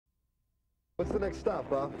What's the next stop,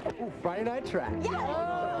 Bob? Ooh, Friday night track. Yeah.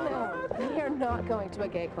 Oh, no. We are not going to a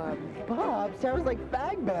gay club. Bob, sounds like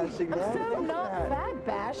fag bashing, man. So not fag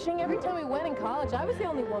bashing. Every time we went in college, I was the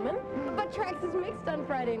only woman. But Trax is mixed on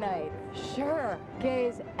Friday night. Sure,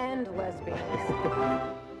 gays and lesbians.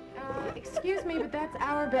 Excuse me, but that's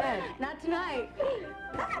our bed. Not tonight.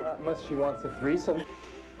 Unless she wants a threesome.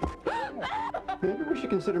 Maybe we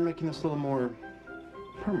should consider making this a little more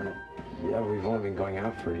permanent. Yeah, we've only been going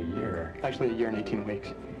out for a year. Actually, a year and 18 weeks.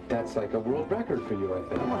 That's like a world record for you, I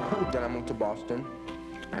think. Then I moved to Boston,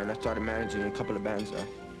 and I started managing a couple of bands there.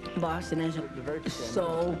 Boston is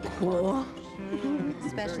so cool.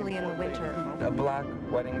 Especially in the winter. A black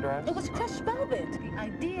wedding dress. It was crushed velvet. The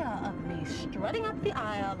idea of me strutting up the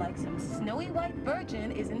aisle like some snowy white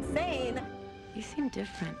virgin is insane. You seem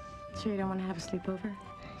different. Sure you don't want to have a sleepover?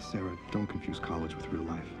 Sarah, don't confuse college with real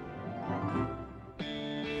life.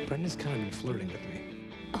 Brenda's kind of been flirting with me.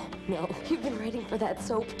 Oh, no. You've been waiting for that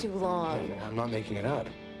soap too long. I'm not making it up.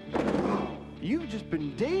 You've just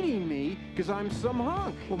been dating me because I'm some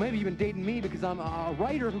hunk. Well, maybe you've been dating me because I'm a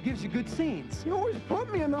writer who gives you good scenes. You always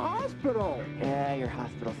put me in the hospital. Yeah, your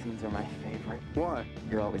hospital scenes are my favorite. Why?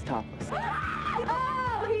 You're always topless.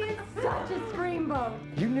 Oh, he is such a screamboat.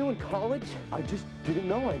 You knew in college? I just didn't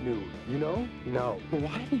know I knew. You know? No. But why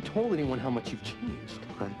haven't you told anyone how much you've changed?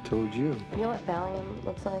 I told you. You know what Valium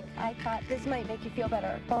looks like? I thought this might make you feel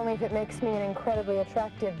better. Only if it makes me an incredibly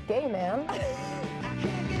attractive gay man.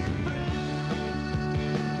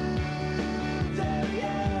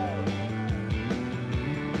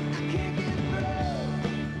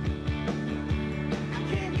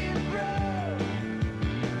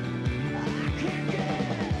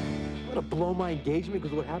 To blow my engagement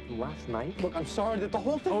because of what happened last night? Look, I'm sorry that the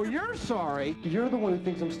whole thing... Oh, you're sorry? You're the one who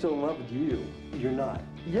thinks I'm still in love with you. You're not.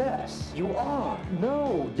 Yes, you are.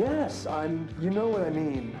 No, yes, I'm... You know what I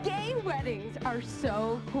mean. Gay weddings are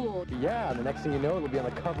so cool. Yeah, the next thing you know, it'll be on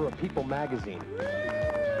the cover of People magazine.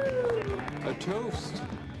 A toast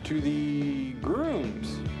to the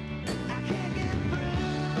grooms.